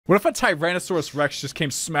What if a Tyrannosaurus Rex just came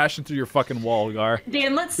smashing through your fucking wall, Gar?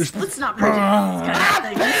 Dan, let's not project these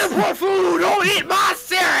kind of things. For food, don't eat my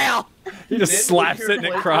cereal! He just slaps it and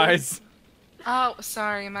it cries. Oh,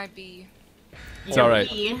 sorry, my bee. It's alright.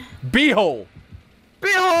 Beehole!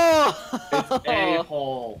 Beehole! It's a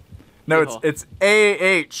hole. No, it's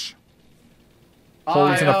A-H. Hole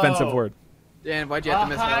is an offensive word. Dan, why'd you have to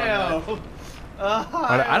miss that?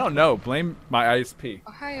 I don't know. Blame my ISP.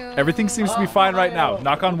 Ohio. Everything seems to be fine right now.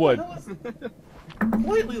 Knock on wood.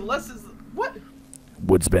 Completely less is what?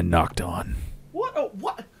 Wood's been knocked on. What? Oh,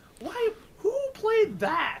 what? Why? Who played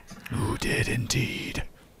that? Who did indeed?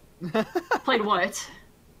 Played what?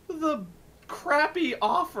 The crappy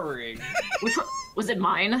offering. Which one? Was it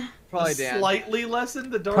mine? Probably Dan. Slightly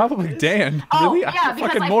lessened the dark. Probably Dan. Oh, Really? yeah,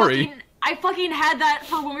 because fucking Maury. I fucking had that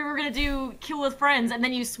for when we were gonna do Kill with Friends, and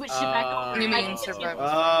then you switched it back over. You mean Survival?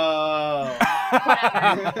 Oh.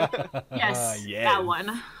 Yes, yes. that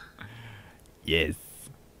one. Yes.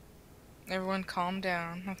 Everyone calm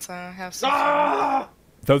down. Let's have some fun.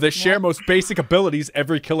 Though they share most basic abilities,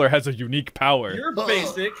 every killer has a unique power. You're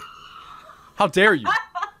basic. How dare you?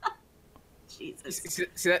 Jesus.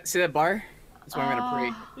 See that bar? That's where I'm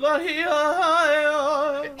gonna pre.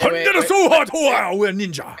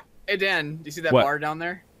 Ninja. Hey Dan, do you see that What? bar down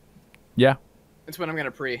there? Yeah. That's when I'm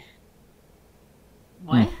gonna pre.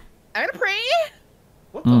 What? I'm gonna pre.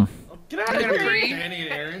 What the? Get out of You're here, free. Danny and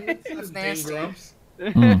Aaron. That's Game nasty. Grumps.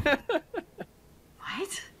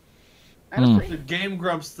 What? The Game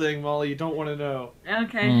Grumps thing, Molly. You don't want to know.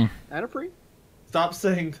 Okay. I'm a pre. Stop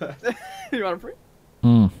saying that. You want a pre?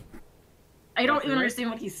 I don't even understand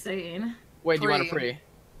what he's saying. Wait, do you want a pre?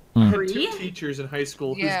 I had Pre? 2 teachers in high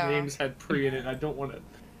school Yeah. whose names had pre in it. And I don't want to.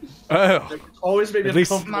 Oh. Always made me At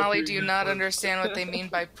least- uncomfortable. Molly, do you not understand what they mean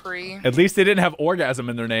by pre? At least they didn't have orgasm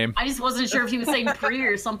in their name. I just wasn't sure if he was saying pre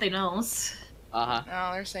or something else. Uh-huh.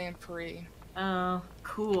 No, they're saying pre. Oh,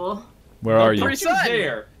 cool. Where are you? Don't you Son.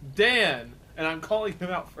 dare, Dan, and I'm calling him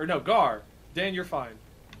out. Or no, Gar. Dan, you're fine.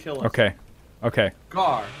 Kill him. Okay. Okay.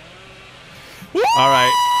 Gar.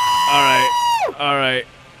 Alright.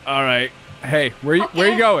 Hey, where you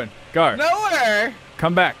going? Gar. Nowhere.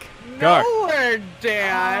 Come back. Gar. Nowhere,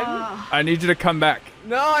 Dan. I need you to come back.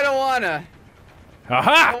 No, I don't wanna. I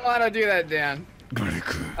Aha! don't wanna do that, Dan.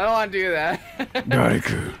 Garuku. I don't wanna do that.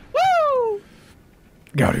 Garuku. Woo!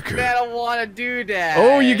 Garuku. Man, I don't wanna do that.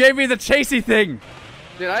 Oh, you gave me the chasey thing.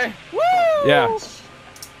 Did I? Woo! Yeah.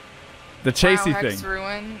 The Wow, chasey Hex thing.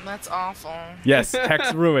 Ruin? That's awful. Yes,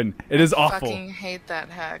 Hex Ruin. It is awful. Fucking hate that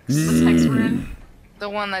Hex. What's Hex Rune? The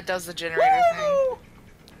one that does the generator thing.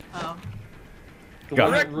 Oh. The Gar.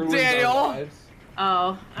 one that ruins our Daniel. lives.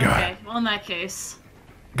 Oh, okay. Well, in that case.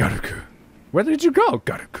 Garuku. Where did you go,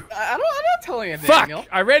 Garuku? I'm not telling you, Fuck! Daniel.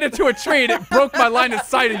 I ran into a tree and it broke my line of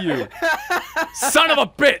sight of you. Son of a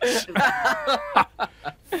bitch!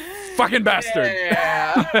 Fucking bastard.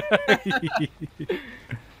 Yeah.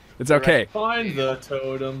 It's okay. Find the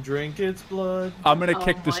totem, drink its blood. I'm gonna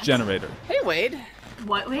kick this what? generator. Hey, Wade.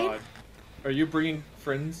 What, wait? God. Are you bringing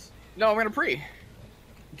friends? No, I'm gonna pre.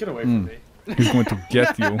 Get away from me. He's going to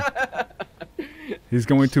get you. He's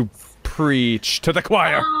going to preach to the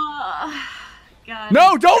choir. God.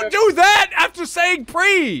 No, don't do that after saying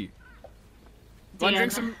pre! Want Dan.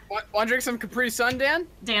 to drink some Capri Sun, Dan?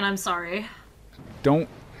 Dan, I'm sorry. Don't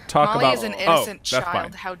talk Molly about... is an oh, innocent that's child.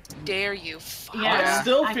 fine. How dare you? Fuck. Yeah. I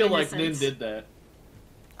still I'm feel like Nin innocent. did that.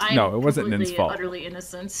 I'm No, it wasn't Nin's completely, fault. Utterly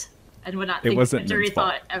innocent, and would not It think wasn't a dirty Nin's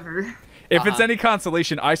fault. thought ever. If it's any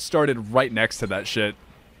consolation, I started right next to that shit.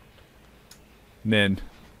 Nin.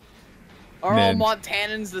 Are Nin. all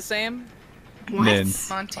Montanans the same? What? Nin.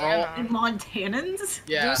 Montana. Montanans?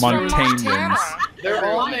 Yeah. Who's from Montanans. Montana? They're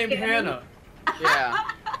all Montanans. named Hannah. Yeah.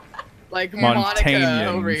 Like Monica Montanians.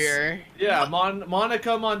 over here. Yeah,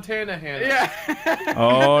 Monica Montana Hannah. Yeah.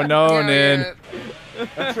 Oh, no, Yeah, Nin. yeah.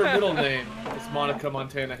 That's her middle name. It's Monica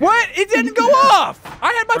Montana Hannah. What? It didn't go off!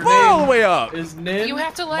 I had my Her bar all the name way up! Is Nin? You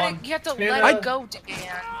have to let it. You have to Montana- let it go,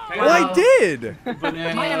 Dan. Well, I did!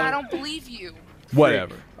 Banana. Dan, I don't believe you.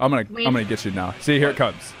 Whatever. I'm Wait. gonna get you now. See, here it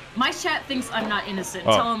comes. My chat thinks I'm not innocent.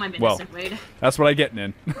 Oh, Tell him I'm well. innocent, Wade. That's what I get,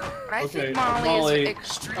 Nin. But I Okay, think Molly, Molly, is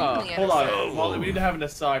extremely Hold innocent. on, Molly, we need to have an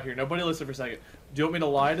aside here. Nobody listen for a second. Do you want me to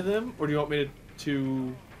lie to them, or do you want me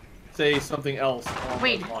to say something else? along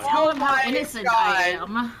Wait, those lines? tell him how my innocent I God.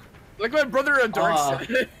 am. Like my brother adores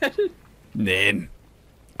it. Nin.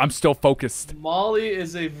 I'm still focused. Molly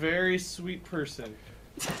is a very sweet person.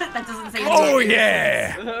 That doesn't say Oh, anything.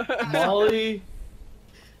 yeah! Molly,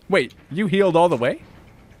 Wait, you healed all the way?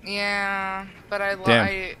 Yeah, but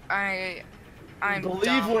Damn. I'm believe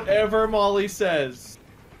dumb. whatever Molly says.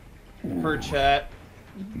 Her chat.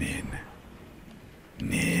 Nin.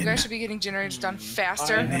 You guys should be getting generators done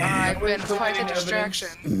faster. I I've been know. quite a Evidence.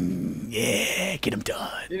 distraction. Yeah, get him done.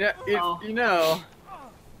 You know,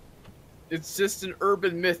 it's just an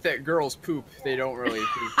urban myth that girls poop. They don't really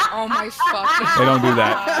poop. Oh my fucking They don't do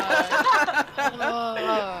that.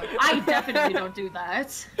 God. I definitely don't do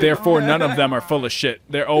that. Therefore, none of them are full of shit.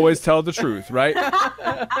 They always tell the truth, right?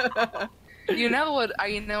 You know what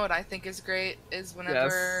I think is great is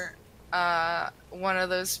whenever one of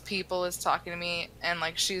those people is talking to me and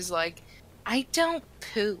like she's like, I don't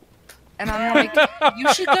poop. And I'm like,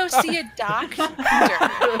 you should go see a doctor.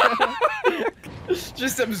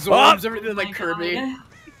 Just absorbs everything Oh my like Kirby.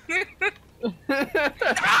 God.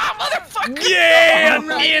 Motherfucker! Yeah,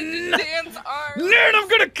 Nin! Dan's arm. Nin, I'm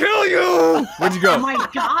gonna kill you! Where'd you Oh go? my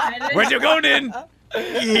god. Where'd you go, Nin?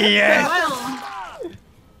 Yes!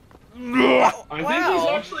 Well, I think he's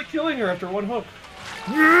actually killing her after one hook.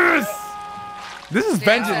 Yes! This is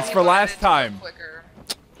Dan vengeance said for he last wanted it time. quicker.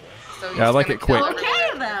 So Yeah, I he's like gonna it quick. kill Okay,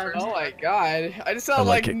 everyone then. first. Oh my god. I just saw I like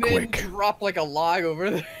like it Nin quick. drop like a log over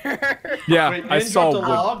there. Yeah, Wait, I Nin saw dropped a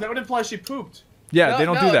wood. log? That would imply she pooped. Yeah, they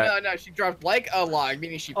don't do that. No, she dropped like a log,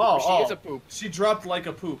 meaning she pooped. Oh, She is a poop. She dropped like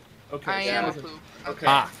a poop. Okay. I so am a wasn't- poop. Okay.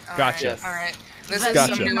 Ah, Alright, gotcha. Alright. This Does is that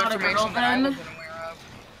mean some you're new not a girl, information that I then? wasn't aware of.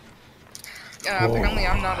 Apparently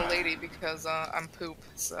I'm not a lady because I'm poop,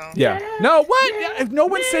 so. Yeah. No, what? If no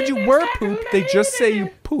one said you were poop, they just say you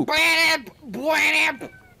poop.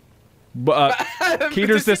 But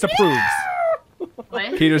Keeters disapproves.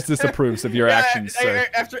 what? Keeters disapproves of your actions, sir.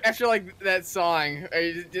 After like that song,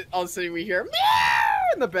 all of a sudden we hear meow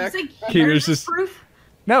in the back. Is it Keeter's just- proof?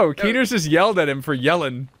 No, Keeters just yelled at him for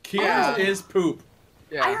yelling. Keys Yeah. is poop.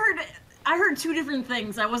 Yeah. I heard two different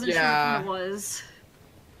things. I wasn't Yeah. sure what it was.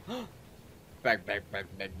 Back.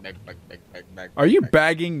 Are you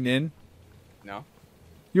bagging Nin? No.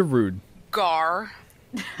 You're rude. Gar.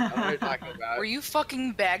 I don't know what you're talking about. Were you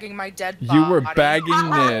fucking bagging my dead body? You were bagging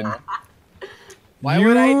Nin. Why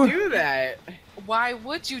would I do that? Why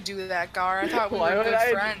would you do that, Gar? I thought we Why were would good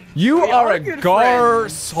I- friends. You We are are a good gar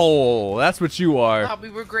friends. soul. That's what you I are. thought we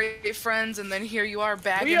were great friends, and then here you are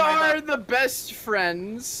bagging We my are butt. the best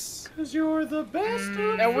friends, Cause you're the best.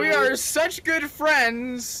 and we are such good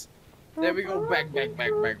friends that we go back.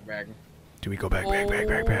 Do we go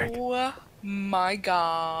back, back? Oh my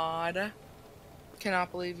god.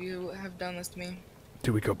 Cannot believe you have done this to me.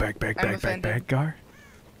 Do we go back, I'm offended. Gar?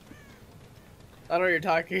 I don't know what you're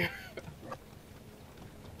talking.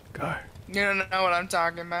 Gar. You don't know what I'm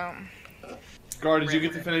talking about. Gar, did you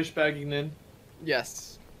get to finish bagging Nin?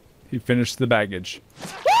 Yes. He finished the baggage.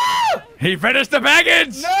 He finished the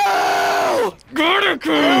baggage! No! I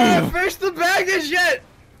haven't finished the baggage yet.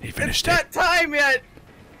 He It's finished it. not time yet.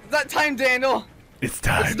 It's not time, Daniel. It's It's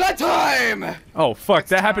time. not time. Oh, fuck.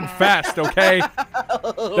 That happened fast, okay?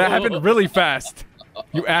 That happened really fast.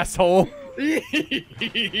 You asshole.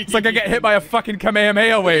 It's like I get hit by a fucking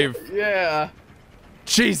Kamehameha wave. Yeah.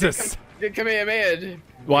 Jesus. Get Kamehameha.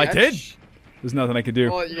 Well, I Yes. did. There's nothing I could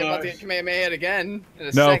do. Well, you're about to get Kamehameha again in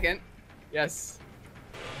a No. second. Yes.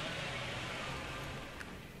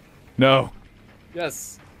 No.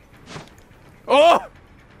 Yes. Oh!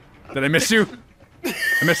 Did I miss you?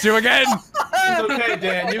 I missed you again. It's okay,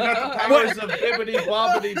 Dan. You got the powers of bibbity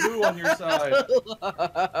bobbity boo on your side.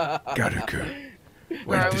 Got it good. Where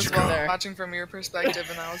Where I did was you go? watching from your perspective,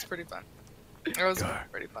 and that was pretty fun. It was God.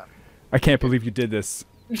 pretty fun. I can't believe you did this.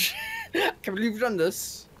 Can't believe you've done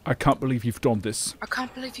this. I can't believe you've done this. I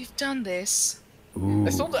can't believe you've done this. Ooh.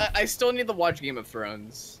 I still need to watch Game of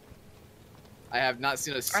Thrones. I have not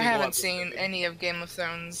seen a I single haven't episode. seen any of Game of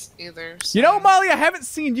Thrones either. So. You know, Molly, I haven't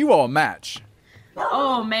seen you all match.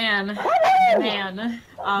 Oh man, man.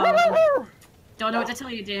 Don't know what to tell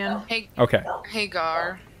you, Dan. Hey, Okay. hey,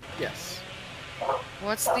 Gar. Yes.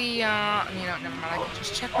 What's the, you know, never mind, I can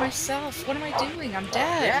just check myself. What am I doing? I'm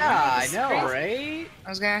dead. Yeah, This I is know, crazy. right? I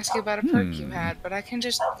was gonna ask you about a perk you had, but I can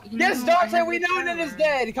just, you Yes, know, I Dante, have we the know that is power.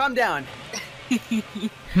 dead. Calm down.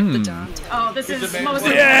 The Dante. Oh, this It's is a man- most.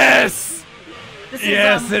 Yes! This is,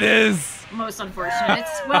 Yes, it is! most unfortunate.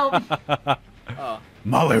 Well, Oh.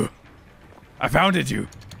 Malu, I founded you.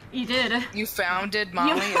 you did. You founded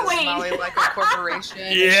Molly? Is wait. Molly like a corporation?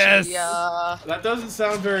 Is Yes. She, That doesn't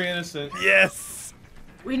sound very innocent. Yes!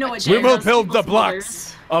 We know what. We Dan will does to build the people's blocks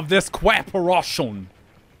mothers. of this corporation.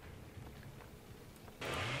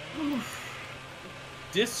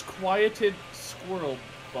 Disquieted squirrel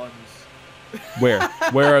buns. Where?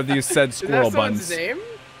 Where are these said Is squirrel that someone's buns? name?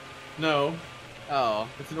 No, Oh.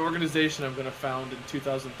 it's an organization I'm gonna found in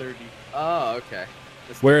 2030. Oh, okay.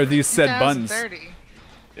 Where are these said buns? 2030.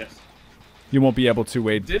 Yes. You won't be able to,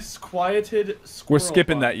 Wade. Disquieted squirrel We're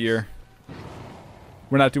skipping that buns. year.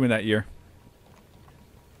 We're not doing that year.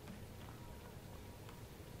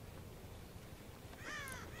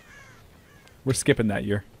 We're skipping that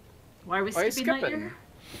year. Why are we Why are you skipping that skipping? year?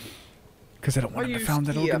 Because I don't Why want to you found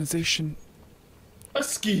that skip? organization. A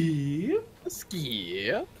ski.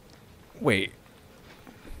 Skip. Wait.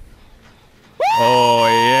 Oh,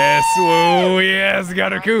 yes. Whoa, yes.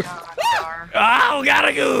 Gotta go. Oh,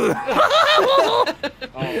 gotta go. Oh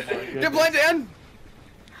my Get goodness. blind, Dan.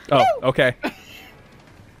 Oh, okay.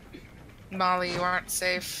 Molly, you aren't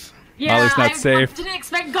safe. Yeah, Molly's not I safe. didn't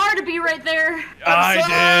expect Gar to be right there.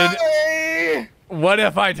 I did. did. What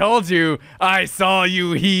if I told you I saw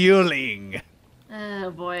you healing?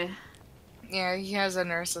 Oh boy. Yeah, he has a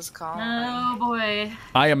nurse's call. Oh boy.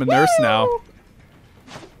 I am a nurse now.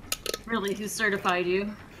 Really, who certified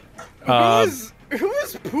you? Who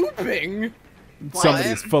is pooping?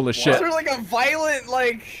 Somebody's full of Is shit. there like a violent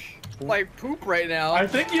like poop right now? I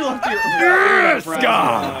think you left your. Yes,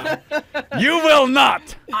 God. You will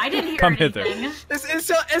not. I didn't hear Come hither. anything.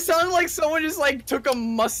 It sounded like someone just like took a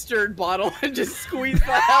mustard bottle and just squeezed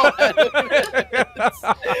the hell out of it.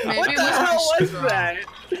 Maybe What it the was hell my was straw. that?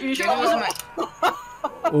 You sure Maybe it it was wasn't my.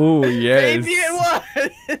 Oh, yes. Maybe it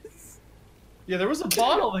was. Yeah, there was a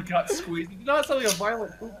bottle that got squeezed. It did not sound like a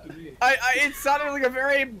violent poop to me. It sounded like a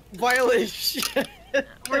very violent shit.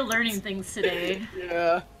 We're learning things today.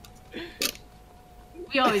 Yeah.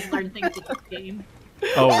 We always learn things with this game.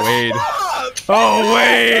 Oh, Wade. Stop! Oh,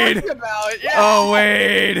 Wade. Talking about, yeah. Oh,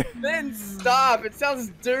 Wade. Then stop. It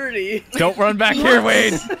sounds dirty. Don't run back here,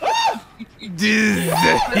 Wade.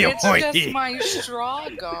 It's just my straw,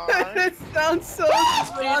 Gar. It sounds so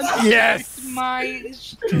raunchy. Yes. My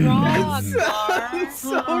straw, It Gar. sounds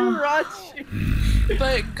so raunchy.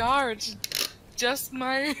 But Gar, it's just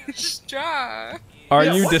my straw. Are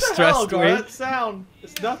Yeah, you what the hell, distressed, Gar? Wade? That sound.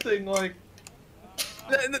 It's nothing like.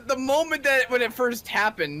 The moment when it first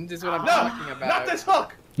happened is what I'm No, talking about. not this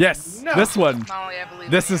hook. Yes, No. this one. Molly, I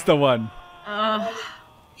believe This in is you. the one.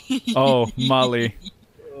 Oh, Molly.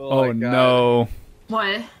 Oh, my God. no.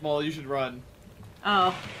 What? Molly, you should run.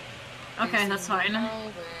 Oh. Okay, that's fine.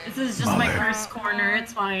 This is just my first corner.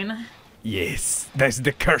 It's fine. Yes, that's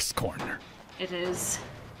the curse corner. It is.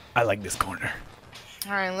 I like this corner.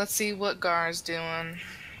 Alright, let's see what Gar's doing.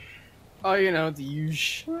 Oh, you know, the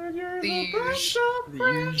usual. The usual. The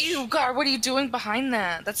usual. Ew, Gar, what are you doing behind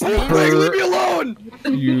that? That's Greg, nasty. leave me alone!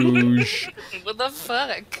 Huge. What the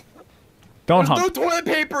fuck? Don't There's no hump. toilet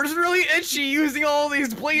paper. It's really itchy using all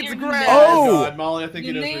these blades of You're grass. Oh! God, Molly, I think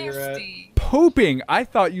You you know where you're at. nasty. Pooping. I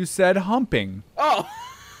thought you said humping. Oh.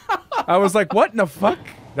 I was like, what in the fuck?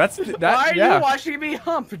 That's that. Why are yeah. you watching me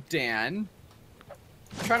hump, Dan?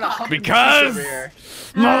 I'm trying to hump your Because- piece over here.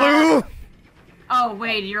 Malu. Oh,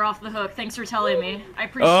 Wade, you're off the hook. Thanks for telling me. I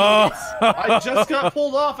appreciate Oh. it. I just got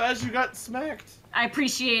pulled off as you got smacked. I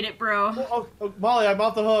appreciate it, bro. Oh, Molly, I'm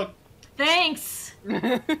off the hook. Thanks.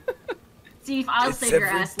 See if I'll It's save your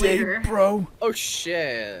every ass day, later. bro. Oh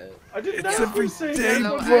shit. I did It's not every say day,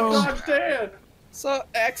 that. bro. Dodge Dan. So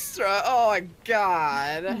extra. Oh my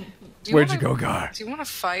god. Do Where'd wanna- you go, Gar? Do you want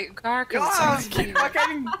to fight, Gar? Cause it God, sounds like you,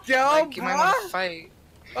 fucking go, like you might want to bro. fight.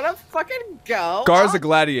 Wanna fucking go? Gar's a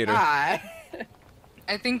gladiator. God.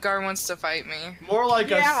 I think Gar wants to fight me. More like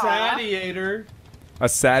Yeah. a satiator. A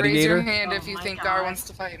Raise your satiator? hand Oh if you my think God. Gar wants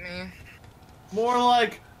to fight me. More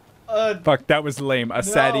like a. Fuck, that was lame. A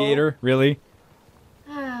satiator? Really?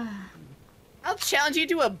 I'll challenge you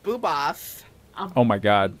to a boob off. Oh my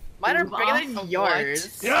god. Mine are Boob bigger off? than A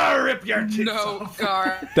yours. Yeah, rip your tits No, off.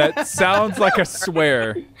 Gar. That sounds like a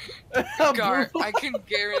swear. Gar, I can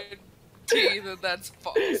guarantee that that's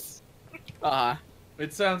false.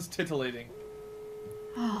 It sounds titillating.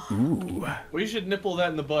 Ooh. We should nipple that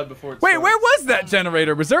in the bud before it Wait, starts. where was that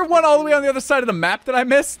generator? Was there one all the way on the other side of the map that I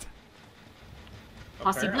missed?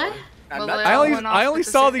 Possibly? Apparently. I'm Well, not- they I all only went off I only at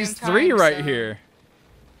the saw same these time, three right so- here.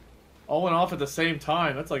 All went off at the same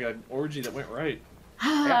time. That's like an orgy that went right.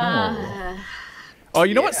 Oh,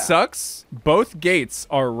 you know what Yeah. sucks? Both gates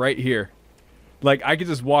are right here. Like I could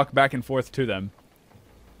just walk back and forth to them.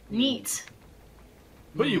 Neat.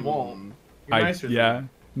 But you won't. You're nicer than Yeah.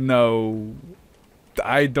 No.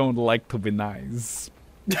 I don't like to be nice.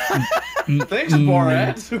 me. Thanks,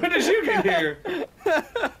 Borat. When did you get here?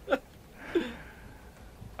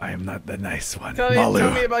 I am not the nice one. Tell me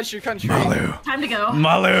Malu. about your country. Malu. Time to go.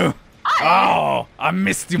 Malu. Oh, I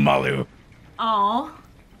missed you, Malu. Oh.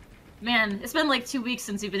 Man, it's been like 2 weeks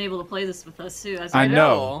since you've been able to play this with us too. I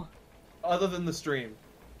know. Other than the stream.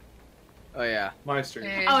 Oh yeah. My stream.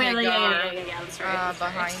 Hey, Oh hey, yeah, Gar. yeah, that's right. That's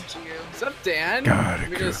Behind right. you. What's up, Dan? Gotta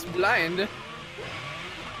You're go. just blind.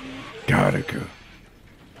 Gotta go.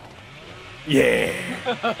 Yeah.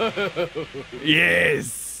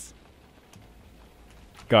 Yes.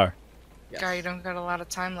 Gar. Yes. Gar, you don't got a lot of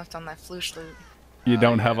time left on that floosh loot. You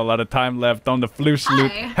don't have a lot of time left on the floosh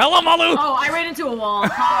loop. Hi. Hello, Malu! Oh, I ran into a wall.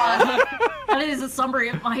 That is a summary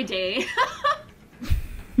of my day.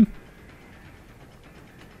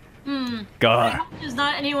 Gar. There's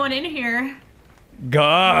not anyone in here.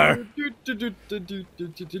 Gar. Weed!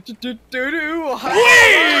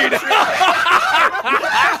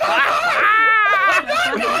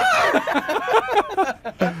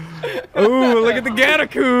 Ooh, look at the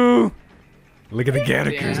Gattaku. Look at the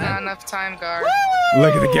There's Gattaku. not enough time, Gar.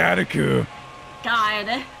 Look at the Gattaku.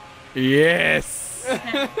 God. Yes.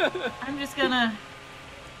 I'm just gonna...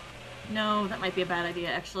 No, that might be a bad idea,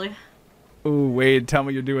 actually. Ooh, Wade, tell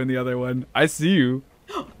me you're doing the other one. I see you.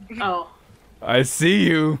 Oh. I see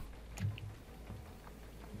you.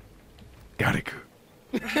 Gattaku.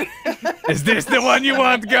 Is this the one you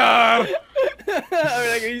want, Gar? I mean,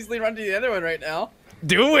 I can easily run to the other one right now.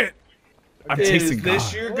 Do it. I'm chasing Is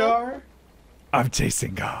this Gar. your Gar? I'm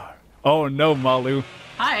chasing Gar. Oh no, Malu.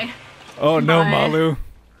 Hi. Oh no, Bye. Malu.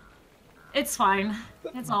 It's fine.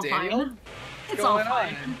 It's all Daniel? fine. It's all going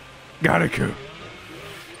on? fine. Gattaku.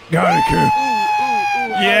 Gattaku.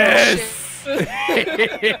 Yes.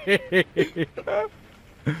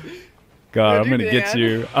 God, I'm gonna get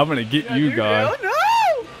you. I'm gonna get you, Gar. Oh no!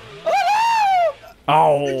 Oh no!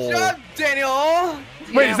 Oh. Good job, Daniel!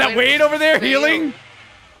 Wait, is that Wade over there healing?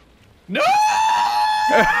 No!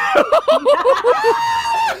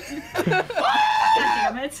 God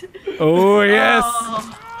damn it. Oh yes.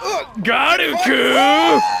 Oh.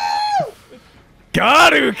 Gattaku.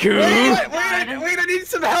 Gattaku. Wait, I need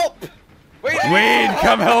some help! Wait, Wade,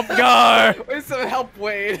 come help Gar. Wait, some help,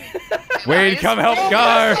 Wade. Wade, come help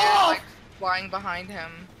Gar. Like, flying behind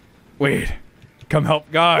him. Wade, come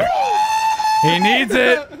help Gar. He needs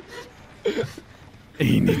it.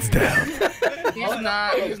 He needs the help.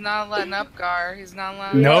 He's not letting up, Gar. He's not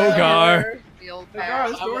letting No, up. Gar. The old Gar, pal.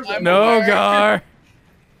 this door's open. No, Gar.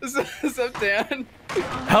 What's up, Dan?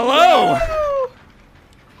 Hello.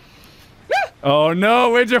 Oh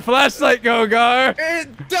no, where'd your flashlight go, Gar?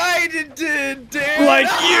 It died, it did, Dan! Like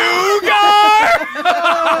you, Gar!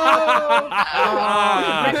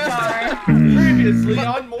 Previously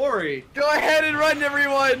on Maury. Go ahead and run,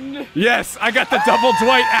 everyone! Yes, I got the double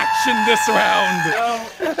Dwight action this round.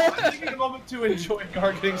 I'm taking a moment to enjoy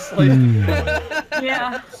Gar getting slayed.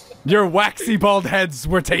 Yeah. Your waxy bald heads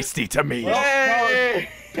were tasty to me. Yay!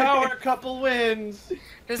 Power couple wins.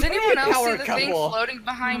 Does anyone else Power see the thing couple. floating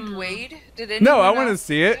behind Wade? Did anyone No, I want to else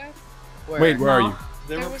see it. that? Wait, where are you?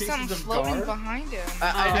 There There were was pieces something of floating Gar. behind him.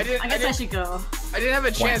 I I guess I should go. didn't have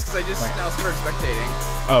a chance because I just now started spectating.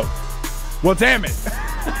 Oh. Well, damn it.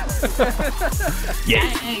 Yeah.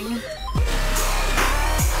 Dang.